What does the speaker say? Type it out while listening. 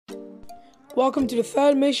Welcome to the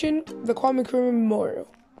third mission, the Kwame NKRUMAH Memorial.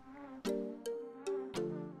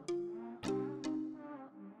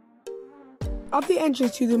 At the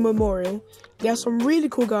entrance to the memorial, there are some really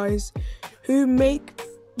cool guys who make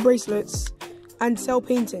bracelets and sell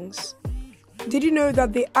paintings. Did you know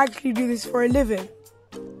that they actually do this for a living?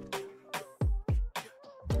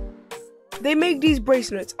 They make these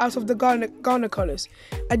bracelets out of the Ghana colors,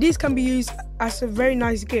 and these can be used as a very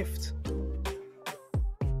nice gift.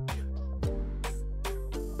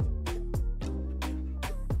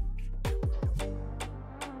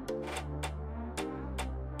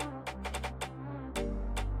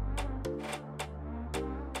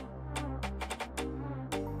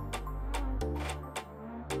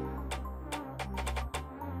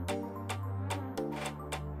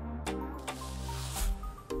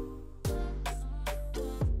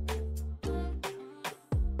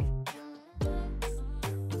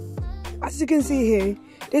 As you can see here,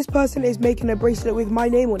 this person is making a bracelet with my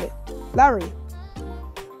name on it, Larry.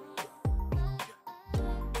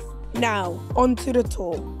 Now, on to the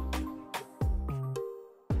tour.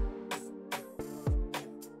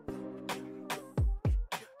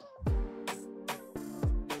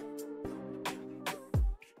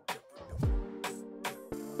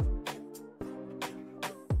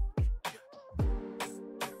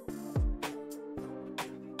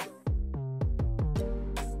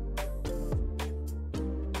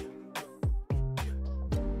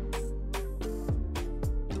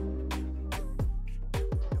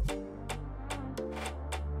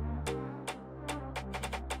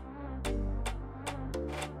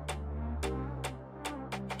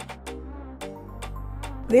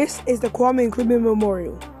 This is the Kwame NKRUMAH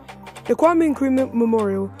Memorial. The Kwame NKRUMAH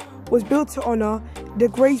Memorial was built to honor the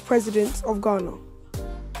great president of Ghana,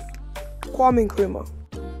 Kwame NKRUMAH.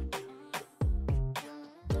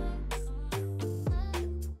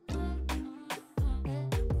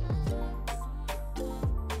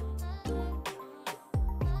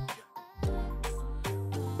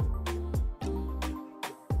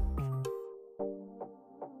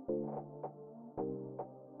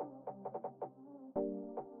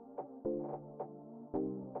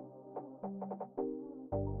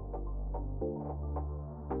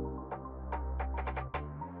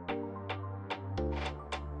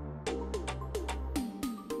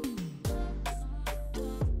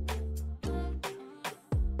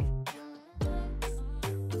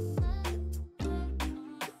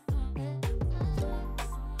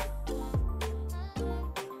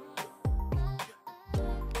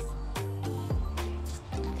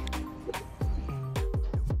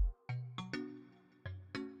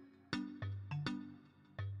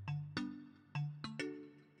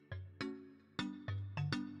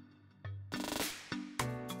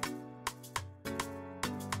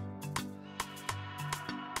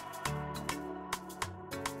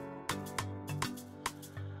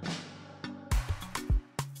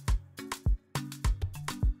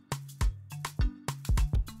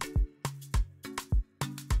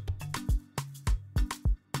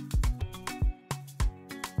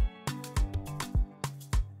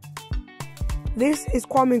 This is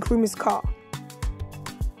Kwame NKRUMAH's car.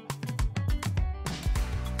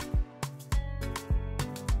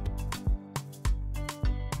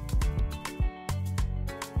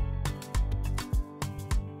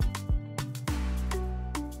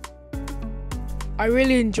 I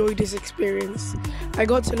really enjoyed this experience. I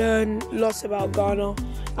got to learn lots about Ghana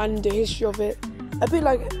and the history of it, a bit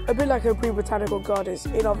like a pre-botanical gardens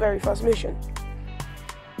in our very first mission.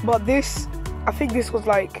 But I think this was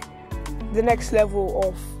like the next level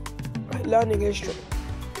of learning history.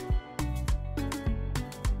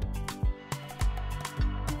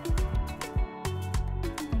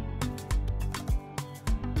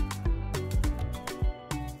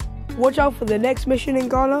 Watch out for the next mission in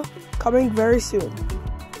Ghana, coming very soon.